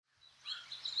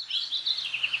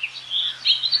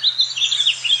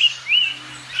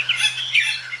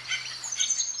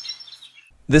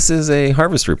This is a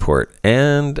harvest report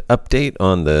and update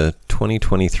on the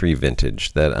 2023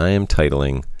 vintage that I am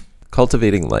titling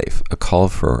Cultivating Life, a call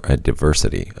for a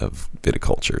diversity of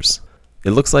viticultures.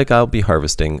 It looks like I'll be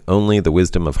harvesting only the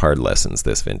wisdom of hard lessons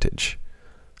this vintage.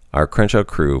 Our Crenshaw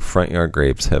Crew front yard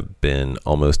grapes have been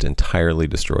almost entirely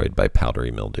destroyed by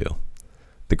powdery mildew.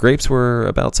 The grapes were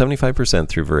about 75%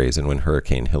 through veraison when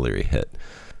Hurricane Hilary hit,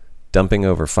 dumping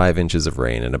over 5 inches of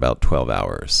rain in about 12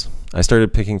 hours. I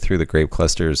started picking through the grape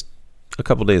clusters a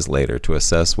couple days later to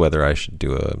assess whether I should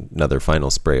do another final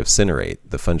spray of Cinerate,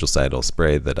 the fungicidal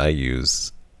spray that I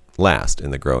use last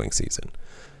in the growing season.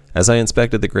 As I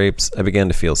inspected the grapes, I began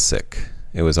to feel sick.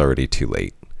 It was already too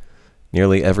late.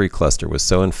 Nearly every cluster was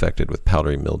so infected with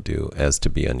powdery mildew as to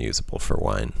be unusable for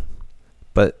wine.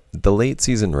 But the late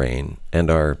season rain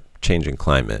and our changing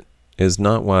climate is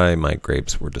not why my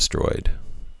grapes were destroyed.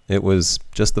 It was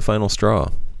just the final straw.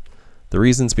 The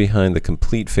reasons behind the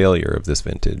complete failure of this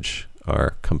vintage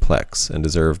are complex and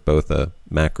deserve both a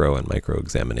macro and micro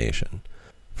examination.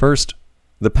 First,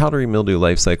 the powdery mildew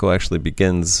life cycle actually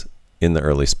begins in the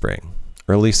early spring.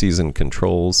 Early season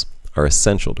controls are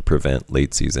essential to prevent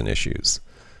late season issues.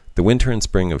 The winter and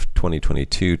spring of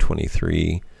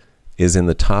 2022-23 is in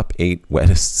the top 8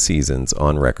 wettest seasons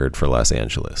on record for Los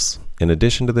Angeles. In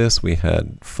addition to this, we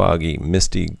had foggy,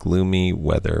 misty, gloomy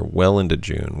weather well into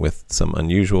June with some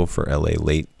unusual for LA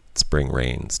late spring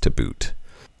rains to boot.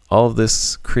 All of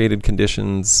this created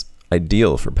conditions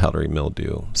ideal for powdery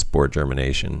mildew, spore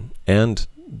germination, and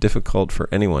difficult for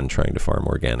anyone trying to farm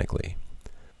organically.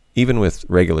 Even with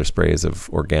regular sprays of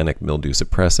organic mildew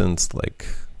suppressants like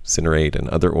Cinerate and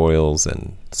other oils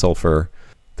and sulfur,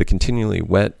 the continually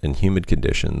wet and humid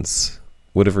conditions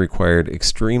would have required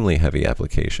extremely heavy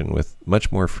application with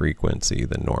much more frequency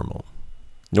than normal.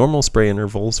 Normal spray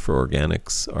intervals for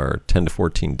organics are 10 to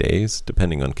 14 days,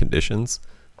 depending on conditions,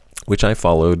 which I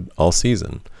followed all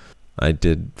season. I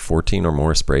did 14 or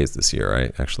more sprays this year.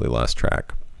 I actually lost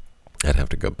track. I'd have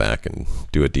to go back and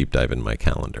do a deep dive in my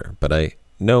calendar. But I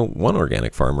know one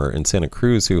organic farmer in Santa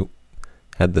Cruz who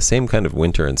had the same kind of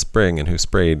winter and spring and who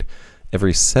sprayed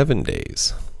every 7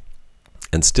 days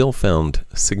and still found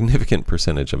a significant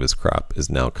percentage of his crop is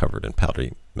now covered in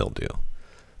powdery mildew.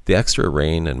 The extra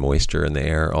rain and moisture in the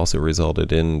air also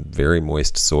resulted in very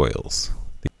moist soils.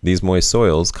 These moist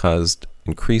soils caused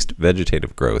increased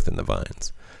vegetative growth in the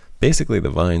vines. Basically, the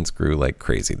vines grew like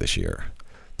crazy this year.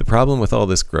 The problem with all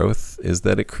this growth is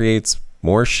that it creates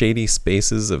more shady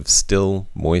spaces of still,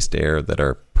 moist air that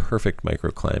are perfect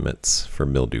microclimates for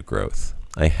mildew growth.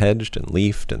 I hedged and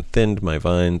leafed and thinned my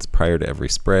vines prior to every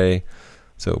spray,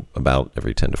 so about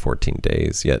every 10 to 14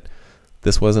 days, yet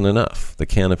this wasn't enough. The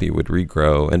canopy would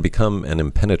regrow and become an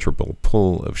impenetrable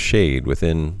pool of shade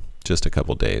within just a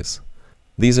couple days.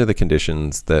 These are the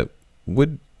conditions that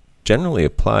would generally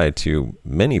apply to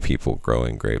many people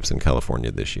growing grapes in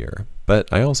California this year,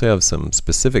 but I also have some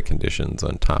specific conditions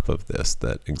on top of this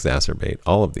that exacerbate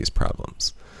all of these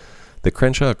problems. The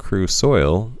Crenshaw Crew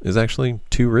soil is actually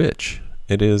too rich.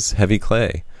 It is heavy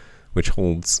clay, which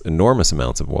holds enormous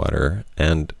amounts of water,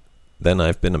 and then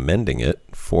I've been amending it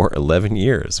for 11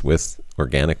 years with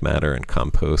organic matter and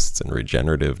composts and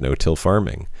regenerative no-till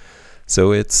farming.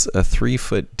 So it's a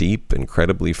 3-foot deep,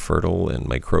 incredibly fertile and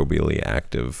microbially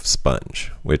active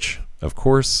sponge, which of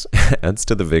course adds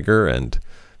to the vigor and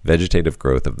vegetative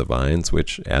growth of the vines,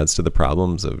 which adds to the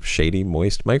problems of shady,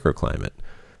 moist microclimate.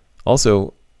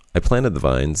 Also, I planted the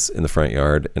vines in the front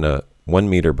yard in a 1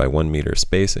 meter by 1 meter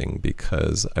spacing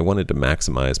because I wanted to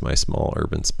maximize my small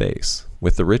urban space.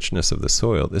 With the richness of the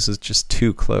soil, this is just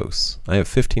too close. I have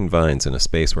 15 vines in a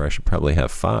space where I should probably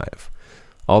have 5.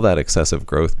 All that excessive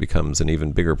growth becomes an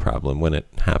even bigger problem when it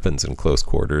happens in close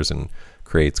quarters and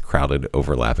creates crowded,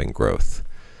 overlapping growth.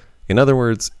 In other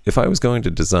words, if I was going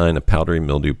to design a powdery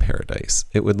mildew paradise,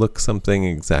 it would look something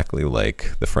exactly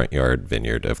like the front yard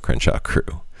vineyard of Crenshaw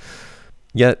Crew.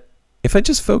 Yet, if I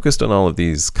just focused on all of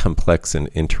these complex and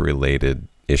interrelated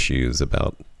issues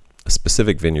about a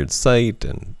specific vineyard site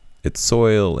and its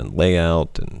soil and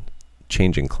layout and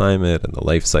changing climate and the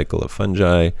life cycle of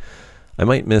fungi, I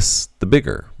might miss the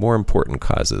bigger, more important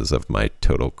causes of my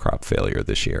total crop failure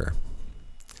this year.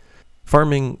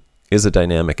 Farming is a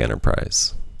dynamic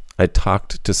enterprise. I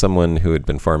talked to someone who had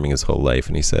been farming his whole life,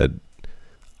 and he said,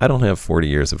 I don't have 40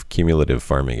 years of cumulative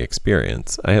farming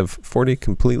experience. I have 40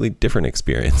 completely different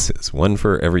experiences, one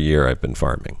for every year I've been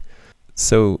farming.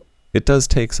 So it does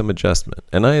take some adjustment,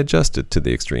 and I adjusted to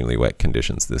the extremely wet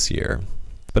conditions this year,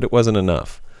 but it wasn't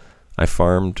enough. I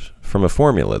farmed from a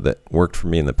formula that worked for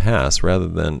me in the past rather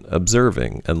than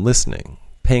observing and listening,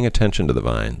 paying attention to the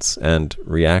vines, and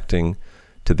reacting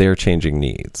to their changing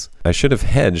needs. I should have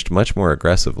hedged much more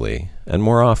aggressively and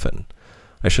more often.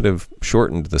 I should have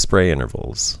shortened the spray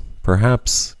intervals.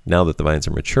 Perhaps, now that the vines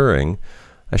are maturing,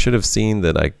 I should have seen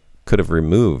that I could have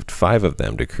removed 5 of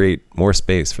them to create more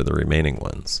space for the remaining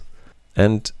ones.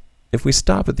 And if we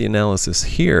stop at the analysis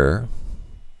here,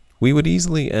 we would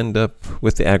easily end up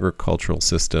with the agricultural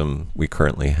system we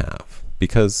currently have.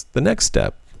 Because the next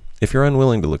step, if you're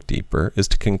unwilling to look deeper, is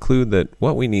to conclude that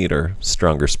what we need are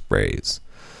stronger sprays.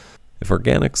 If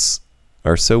organics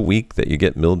are so weak that you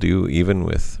get mildew even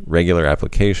with regular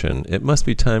application, it must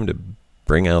be time to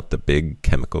bring out the big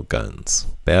chemical guns.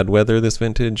 Bad weather this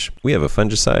vintage, we have a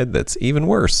fungicide that's even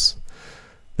worse.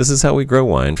 This is how we grow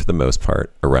wine for the most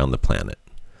part around the planet.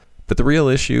 But the real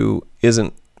issue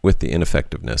isn't with the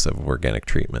ineffectiveness of organic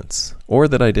treatments, or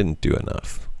that I didn't do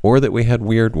enough, or that we had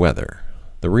weird weather.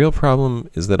 The real problem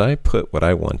is that I put what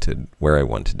I wanted where I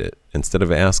wanted it, instead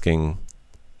of asking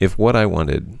if what I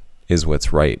wanted is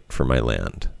what's right for my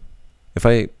land. If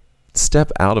I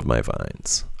step out of my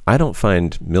vines, I don't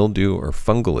find mildew or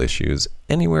fungal issues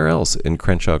anywhere else in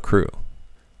Crenshaw Crew.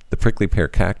 The prickly pear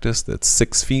cactus that's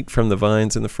 6 feet from the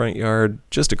vines in the front yard,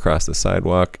 just across the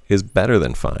sidewalk, is better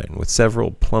than fine, with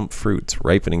several plump fruits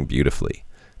ripening beautifully.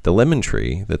 The lemon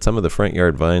tree that some of the front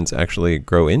yard vines actually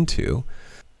grow into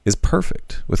is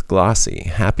perfect, with glossy,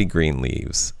 happy green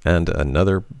leaves and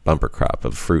another bumper crop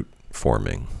of fruit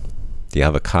forming. The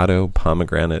avocado,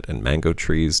 pomegranate, and mango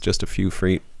trees, just a few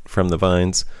feet from the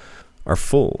vines, are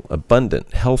full,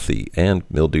 abundant, healthy, and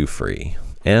mildew-free.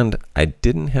 And I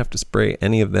didn't have to spray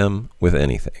any of them with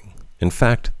anything. In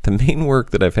fact, the main work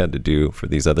that I've had to do for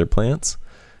these other plants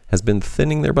has been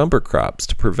thinning their bumper crops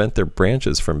to prevent their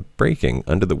branches from breaking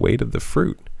under the weight of the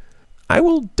fruit. I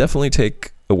will definitely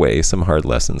take away some hard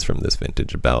lessons from this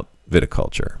vintage about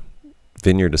viticulture,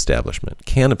 vineyard establishment,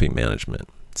 canopy management,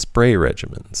 spray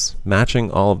regimens,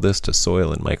 matching all of this to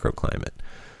soil and microclimate,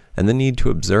 and the need to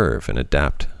observe and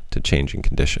adapt to changing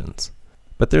conditions.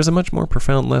 But there's a much more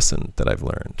profound lesson that I've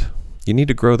learned. You need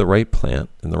to grow the right plant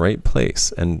in the right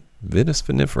place, and Vitis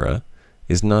vinifera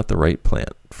is not the right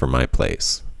plant for my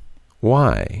place.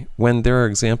 Why, when there are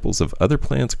examples of other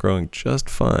plants growing just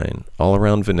fine all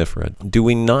around vinifera, do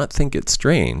we not think it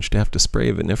strange to have to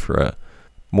spray vinifera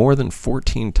more than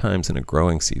 14 times in a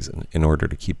growing season in order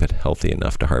to keep it healthy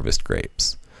enough to harvest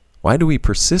grapes? Why do we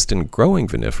persist in growing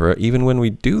vinifera even when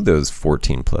we do those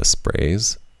 14 plus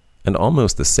sprays and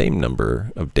almost the same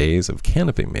number of days of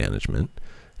canopy management,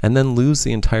 and then lose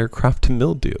the entire crop to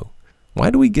mildew? Why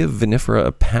do we give vinifera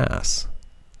a pass?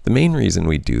 The main reason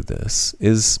we do this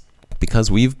is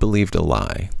because we've believed a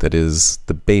lie that is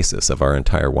the basis of our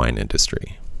entire wine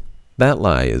industry. That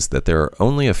lie is that there are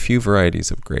only a few varieties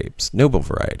of grapes, noble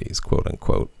varieties, quote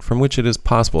unquote, from which it is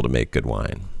possible to make good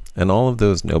wine, and all of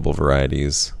those noble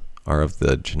varieties are of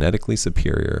the genetically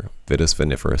superior Vitis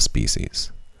vinifera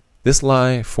species. This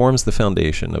lie forms the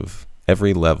foundation of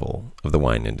every level of the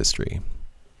wine industry,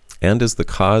 and is the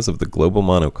cause of the global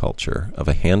monoculture of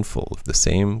a handful of the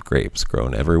same grapes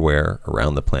grown everywhere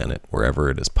around the planet,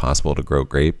 wherever it is possible to grow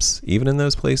grapes, even in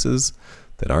those places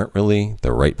that aren't really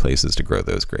the right places to grow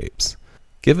those grapes.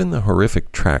 Given the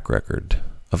horrific track record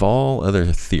of all other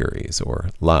theories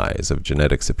or lies of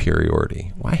genetic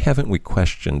superiority, why haven't we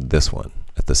questioned this one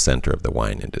at the center of the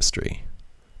wine industry?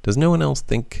 Does no one else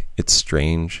think it's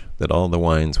strange that all the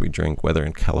wines we drink, whether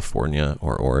in California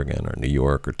or Oregon or New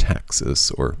York or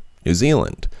Texas or New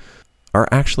Zealand, are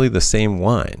actually the same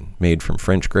wine made from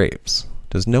French grapes?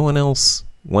 Does no one else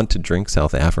want to drink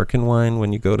South African wine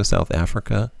when you go to South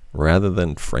Africa rather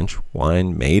than French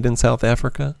wine made in South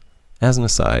Africa? As an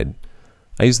aside,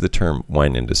 I use the term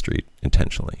wine industry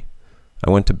intentionally. I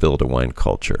want to build a wine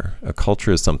culture. A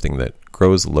culture is something that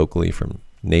grows locally from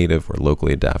native or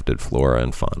locally adapted flora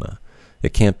and fauna.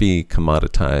 It can't be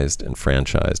commoditized and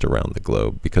franchised around the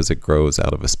globe because it grows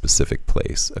out of a specific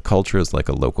place. A culture is like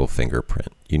a local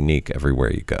fingerprint, unique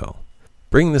everywhere you go.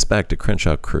 Bringing this back to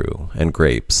Crenshaw Crew and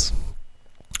grapes,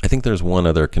 I think there's one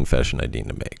other confession I need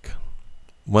to make.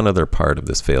 One other part of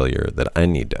this failure that I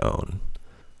need to own.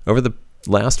 Over the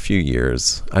last few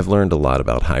years, I've learned a lot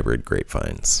about hybrid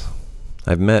grapevines.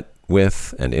 I've met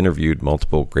with and interviewed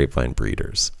multiple grapevine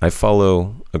breeders. I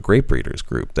follow a grape breeders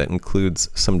group that includes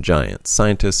some giants,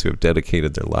 scientists who have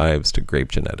dedicated their lives to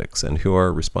grape genetics and who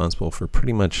are responsible for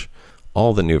pretty much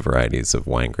all the new varieties of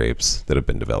wine grapes that have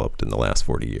been developed in the last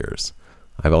 40 years.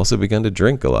 I've also begun to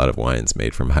drink a lot of wines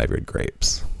made from hybrid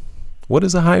grapes. What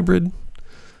is a hybrid?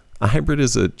 A hybrid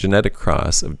is a genetic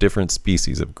cross of different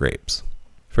species of grapes.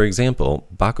 For example,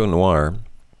 Baco Noir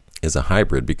is a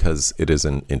hybrid because it is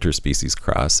an interspecies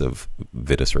cross of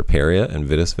Vitis riparia and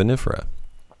Vitis vinifera.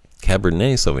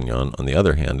 Cabernet Sauvignon, on the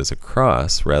other hand, is a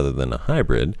cross rather than a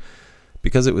hybrid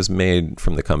because it was made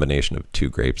from the combination of two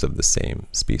grapes of the same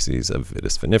species of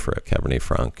Vitis vinifera, Cabernet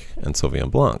Franc and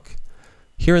Sauvignon Blanc.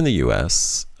 Here in the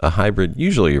U.S., a hybrid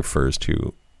usually refers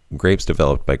to grapes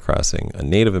developed by crossing a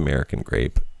Native American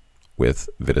grape with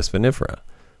Vitis vinifera.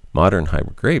 Modern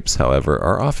hybrid grapes, however,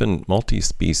 are often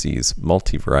multi-species,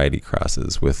 multi-variety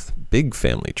crosses with big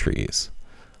family trees.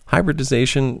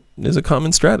 Hybridization is a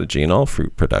common strategy in all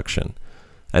fruit production,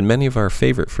 and many of our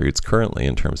favorite fruits currently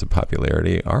in terms of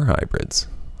popularity are hybrids.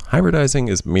 Hybridizing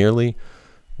is merely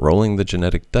rolling the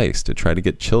genetic dice to try to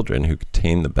get children who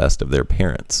contain the best of their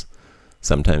parents.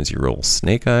 Sometimes you roll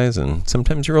snake eyes and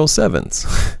sometimes you roll sevens.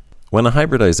 When a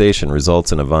hybridization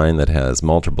results in a vine that has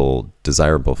multiple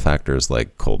desirable factors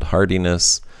like cold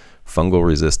hardiness, fungal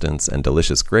resistance, and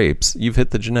delicious grapes, you've hit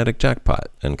the genetic jackpot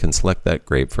and can select that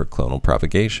grape for clonal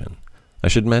propagation. I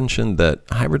should mention that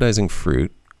hybridizing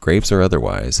fruit, grapes or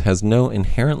otherwise, has no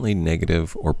inherently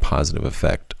negative or positive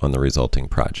effect on the resulting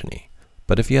progeny.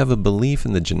 But if you have a belief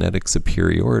in the genetic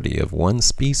superiority of one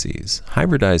species,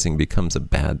 hybridizing becomes a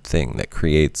bad thing that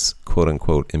creates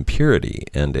quote-unquote impurity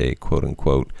and a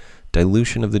quote-unquote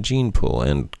dilution of the gene pool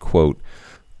and quote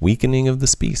weakening of the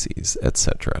species,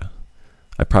 etc.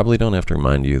 I probably don't have to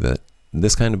remind you that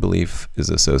this kind of belief is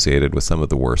associated with some of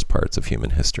the worst parts of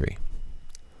human history.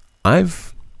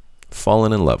 I've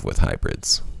fallen in love with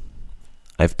hybrids.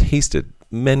 I've tasted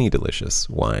many delicious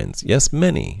wines, yes,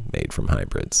 many made from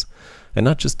hybrids. And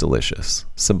not just delicious,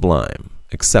 sublime,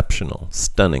 exceptional,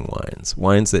 stunning wines.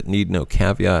 Wines that need no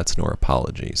caveats nor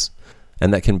apologies,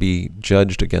 and that can be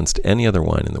judged against any other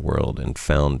wine in the world and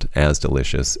found as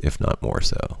delicious, if not more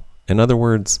so. In other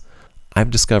words, I've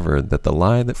discovered that the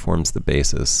lie that forms the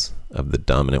basis of the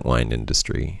dominant wine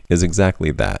industry is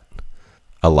exactly that,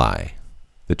 a lie.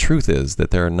 The truth is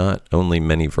that there are not only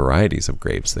many varieties of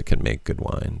grapes that can make good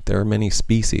wine, there are many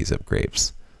species of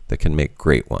grapes that can make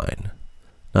great wine.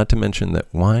 Not to mention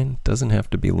that wine doesn't have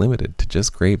to be limited to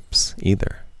just grapes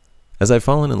either. As I've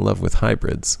fallen in love with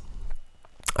hybrids,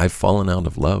 I've fallen out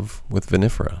of love with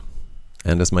vinifera.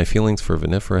 And as my feelings for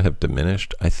vinifera have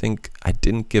diminished, I think I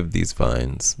didn't give these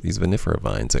vinifera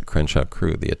vines at Crenshaw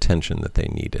Crew, the attention that they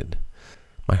needed.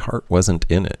 My heart wasn't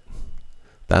in it.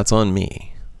 That's on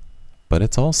me. But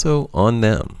it's also on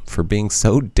them for being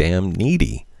so damn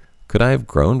needy. Could I have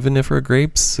grown vinifera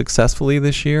grapes successfully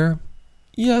this year?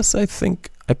 Yes, I think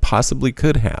I possibly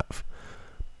could have.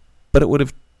 But it would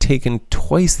have taken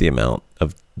twice the amount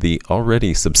of the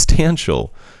already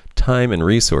substantial time and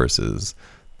resources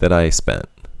that I spent.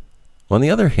 On the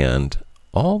other hand,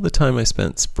 all the time I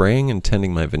spent spraying and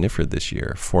tending my vinifera this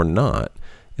year for naught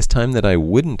is time that I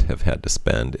wouldn't have had to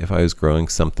spend if I was growing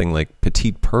something like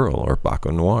Petite Pearl or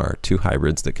Baco Noir, two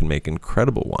hybrids that can make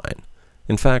incredible wine.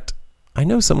 In fact, I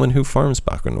know someone who farms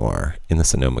Baco Noir in the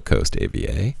Sonoma Coast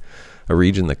AVA, a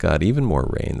region that got even more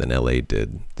rain than LA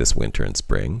did this winter and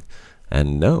spring,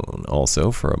 and known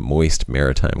also for a moist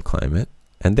maritime climate,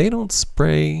 and they don't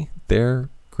spray their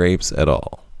grapes at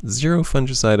all. Zero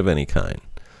fungicide of any kind.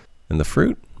 And the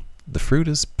fruit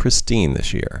is pristine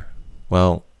this year.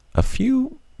 While a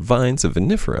few vines of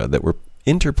vinifera that were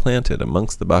interplanted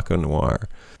amongst the Baco Noir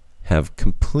have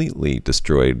completely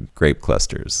destroyed grape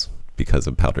clusters because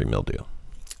of powdery mildew.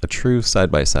 A true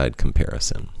side-by-side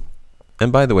comparison.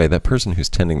 And by the way, that person who's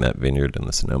tending that vineyard in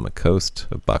the Sonoma Coast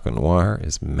of Baco Noir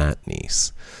is Matt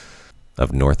Neese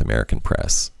of North American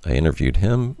Press. I interviewed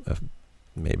him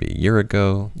maybe a year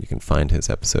ago. You can find his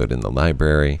episode in the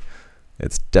library.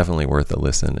 It's definitely worth a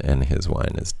listen, and his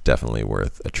wine is definitely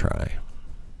worth a try.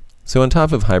 So on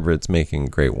top of hybrids making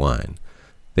great wine,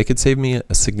 they could save me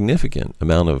a significant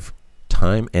amount of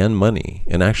time and money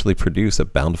and actually produce a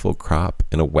bountiful crop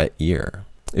in a wet year.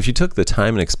 If you took the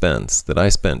time and expense that I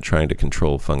spent trying to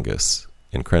control fungus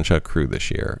in Crenshaw Crew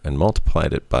this year and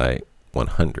multiplied it by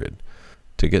 100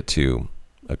 to get to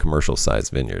a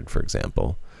commercial-sized vineyard, for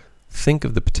example, think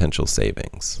of the potential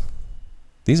savings.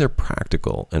 These are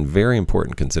practical and very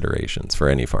important considerations for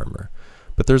any farmer,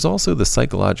 but there's also the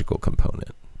psychological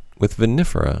component. With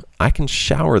vinifera, I can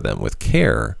shower them with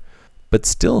care, but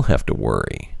still have to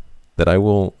worry that I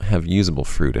will have usable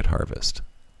fruit at harvest.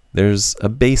 There's a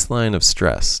baseline of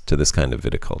stress to this kind of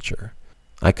viticulture.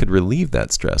 I could relieve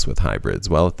that stress with hybrids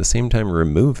while at the same time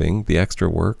removing the extra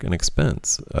work and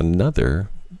expense, another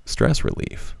stress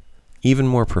relief. Even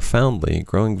more profoundly,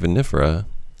 growing vinifera,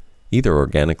 either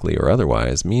organically or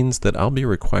otherwise, means that I'll be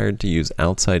required to use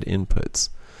outside inputs.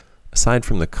 Aside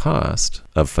from the cost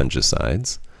of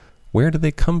fungicides, where do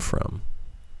they come from?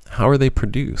 How are they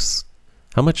produced?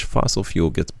 How much fossil fuel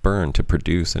gets burned to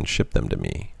produce and ship them to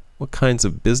me? What kinds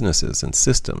of businesses and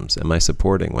systems am I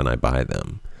supporting when I buy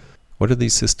them? What are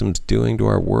these systems doing to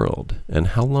our world, and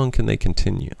how long can they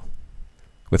continue?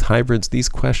 With hybrids, these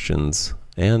questions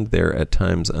and their at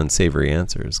times unsavory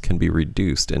answers can be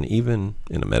reduced and even,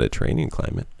 in a Mediterranean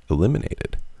climate,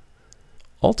 eliminated.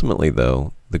 Ultimately,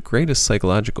 though, the greatest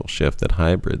psychological shift that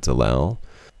hybrids allow,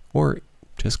 or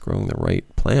just growing the right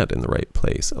plant in the right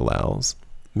place allows,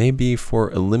 may be for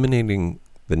eliminating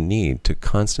the need to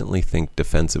constantly think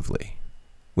defensively.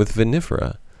 With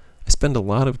vinifera, I spend a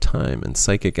lot of time and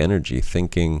psychic energy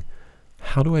thinking,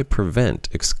 how do I prevent,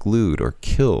 exclude, or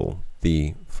kill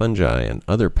the fungi and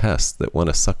other pests that want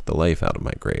to suck the life out of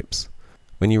my grapes?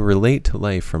 When you relate to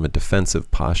life from a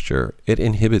defensive posture, it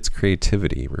inhibits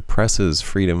creativity, represses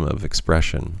freedom of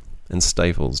expression, and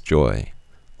stifles joy.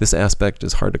 This aspect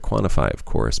is hard to quantify, of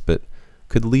course, but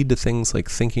could lead to things like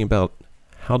thinking about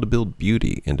how to build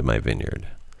beauty into my vineyard,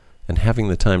 and having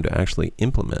the time to actually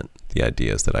implement the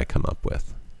ideas that I come up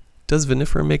with. Does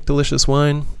vinifera make delicious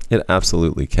wine? It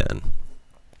absolutely can.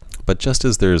 But just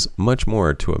as there's much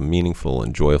more to a meaningful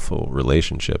and joyful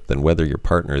relationship than whether your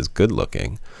partner is good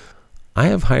looking, I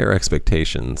have higher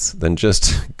expectations than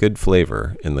just good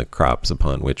flavor in the crops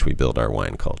upon which we build our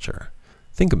wine culture.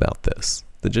 Think about this.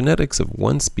 The genetics of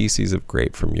one species of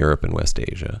grape from Europe and West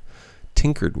Asia,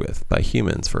 tinkered with by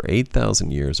humans for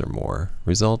 8,000 years or more,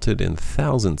 resulted in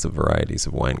thousands of varieties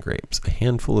of wine grapes, a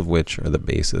handful of which are the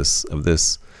basis of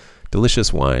this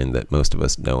delicious wine that most of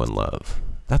us know and love.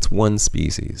 That's one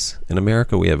species. In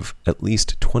America, we have at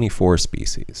least 24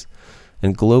 species.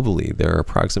 And globally, there are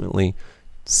approximately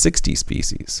 60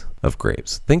 species of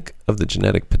grapes. Think of the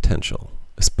genetic potential,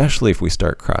 especially if we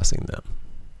start crossing them.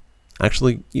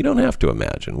 Actually, you don't have to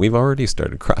imagine. We've already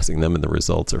started crossing them and the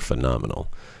results are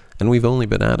phenomenal. And we've only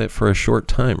been at it for a short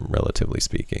time, relatively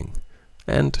speaking.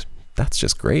 And that's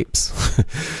just grapes.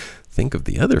 Think of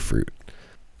the other fruit.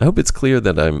 I hope it's clear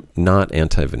that I'm not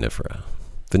anti-vinifera.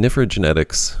 Vinifera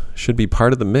genetics should be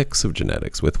part of the mix of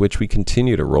genetics with which we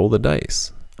continue to roll the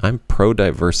dice. I'm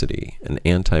pro-diversity and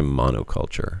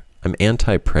anti-monoculture. I'm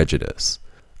anti-prejudice.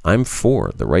 I'm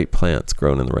for the right plants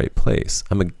grown in the right place.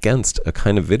 I'm against a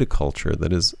kind of viticulture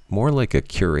that is more like a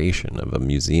curation of a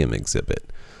museum exhibit,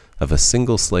 of a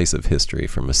single slice of history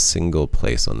from a single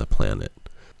place on the planet.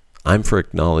 I'm for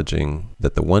acknowledging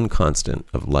that the one constant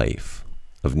of life,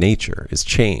 of nature, is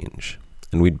change,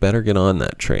 and we'd better get on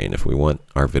that train if we want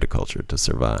our viticulture to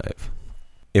survive.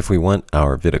 If we want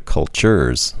our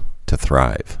viticultures to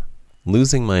thrive.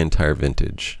 Losing my entire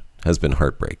vintage has been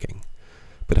heartbreaking.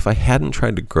 But if I hadn't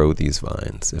tried to grow these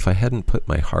vines, if I hadn't put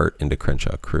my heart into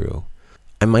Crenshaw Crew,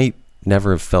 I might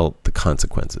never have felt the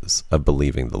consequences of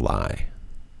believing the lie.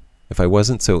 If I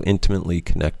wasn't so intimately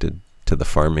connected to the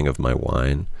farming of my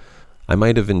wine, I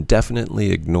might have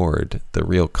indefinitely ignored the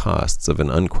real costs of an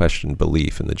unquestioned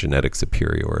belief in the genetic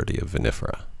superiority of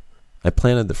vinifera. I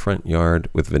planted the front yard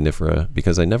with vinifera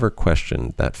because I never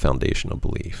questioned that foundational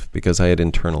belief, because I had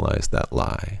internalized that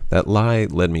lie. That lie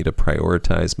led me to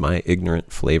prioritize my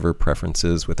ignorant flavor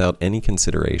preferences without any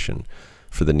consideration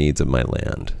for the needs of my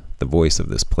land, the voice of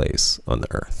this place on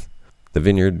the earth. The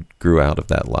vineyard grew out of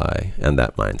that lie and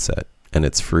that mindset, and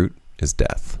its fruit is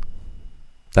death.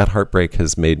 That heartbreak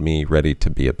has made me ready to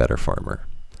be a better farmer.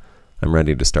 I'm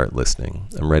ready to start listening.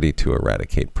 I'm ready to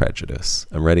eradicate prejudice.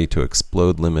 I'm ready to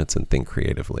explode limits and think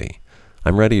creatively.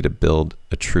 I'm ready to build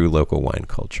a true local wine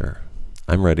culture.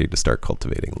 I'm ready to start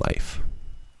cultivating life.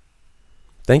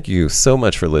 Thank you so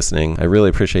much for listening. I really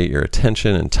appreciate your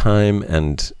attention and time,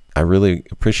 and I really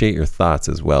appreciate your thoughts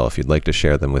as well. If you'd like to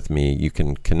share them with me, you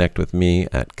can connect with me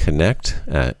at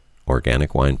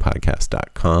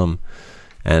connect@organicwinepodcast.com.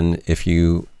 And if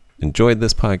you enjoyed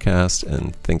this podcast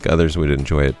and think others would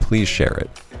enjoy it, please share it.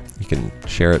 You can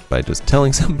share it by just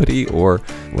telling somebody or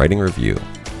writing a review.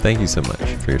 Thank you so much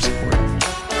for your support.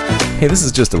 Hey, this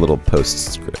is just a little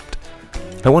postscript.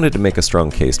 I wanted to make a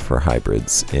strong case for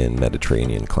hybrids in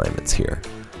Mediterranean climates here.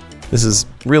 This is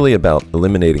really about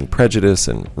eliminating prejudice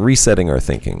and resetting our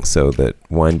thinking so that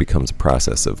wine becomes a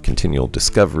process of continual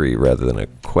discovery rather than a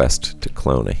quest to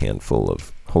clone a handful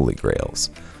of holy grails.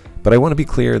 But I want to be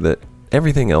clear that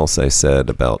everything else I said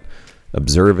about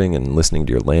observing and listening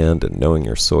to your land and knowing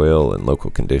your soil and local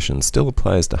conditions still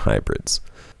applies to hybrids.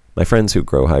 My friends who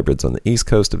grow hybrids on the east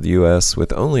coast of the U.S.,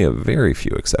 with only a very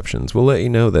few exceptions, will let you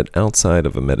know that outside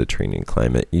of a Mediterranean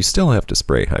climate, you still have to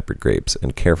spray hybrid grapes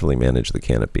and carefully manage the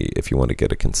canopy if you want to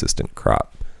get a consistent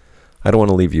crop. I don't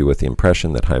want to leave you with the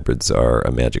impression that hybrids are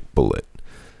a magic bullet.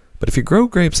 But if you grow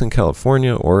grapes in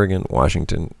California, Oregon,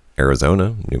 Washington,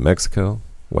 Arizona, New Mexico,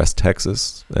 West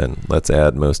Texas, and let's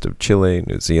add most of Chile,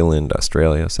 New Zealand,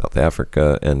 Australia, South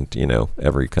Africa, and,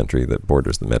 every country that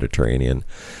borders the Mediterranean,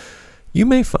 you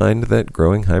may find that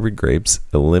growing hybrid grapes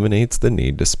eliminates the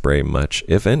need to spray much,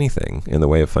 if anything, in the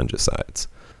way of fungicides.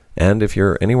 And if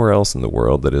you're anywhere else in the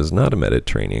world that is not a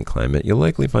Mediterranean climate, you'll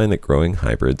likely find that growing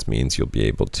hybrids means you'll be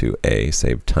able to A,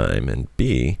 save time, and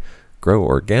B, grow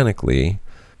organically,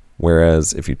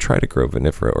 whereas if you try to grow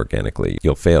vinifera organically,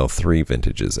 you'll fail 3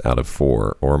 vintages out of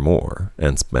 4 or more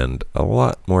and spend a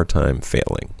lot more time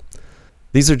failing.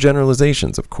 These are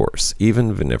generalizations, of course.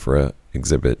 Even vinifera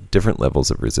exhibit different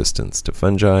levels of resistance to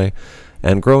fungi,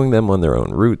 and growing them on their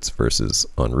own roots versus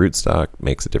on rootstock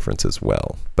makes a difference as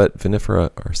well. But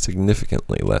vinifera are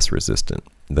significantly less resistant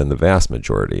than the vast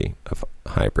majority of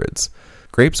hybrids.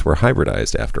 Grapes were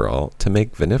hybridized, after all, to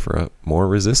make vinifera more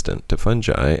resistant to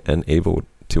fungi and able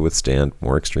to withstand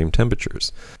more extreme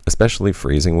temperatures, especially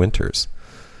freezing winters.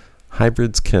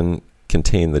 Hybrids can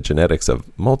contain the genetics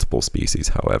of multiple species,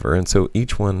 however, and so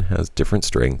each one has different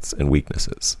strengths and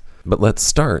weaknesses. But let's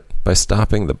start by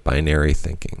stopping the binary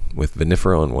thinking, with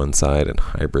vinifera on one side and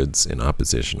hybrids in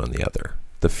opposition on the other.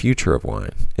 The future of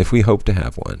wine, if we hope to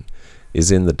have one,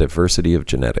 is in the diversity of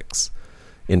genetics,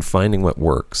 in finding what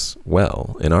works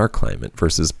well in our climate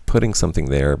versus putting something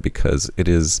there because it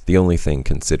is the only thing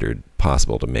considered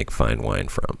possible to make fine wine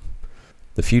from.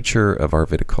 The future of our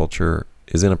viticulture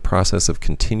is in a process of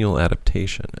continual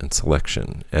adaptation and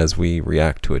selection as we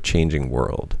react to a changing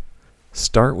world.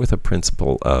 Start with a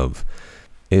principle of,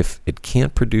 if it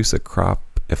can't produce a crop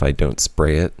if I don't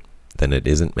spray it, then it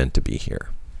isn't meant to be here.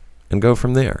 And go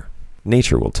from there.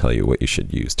 Nature will tell you what you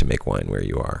should use to make wine where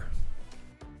you are.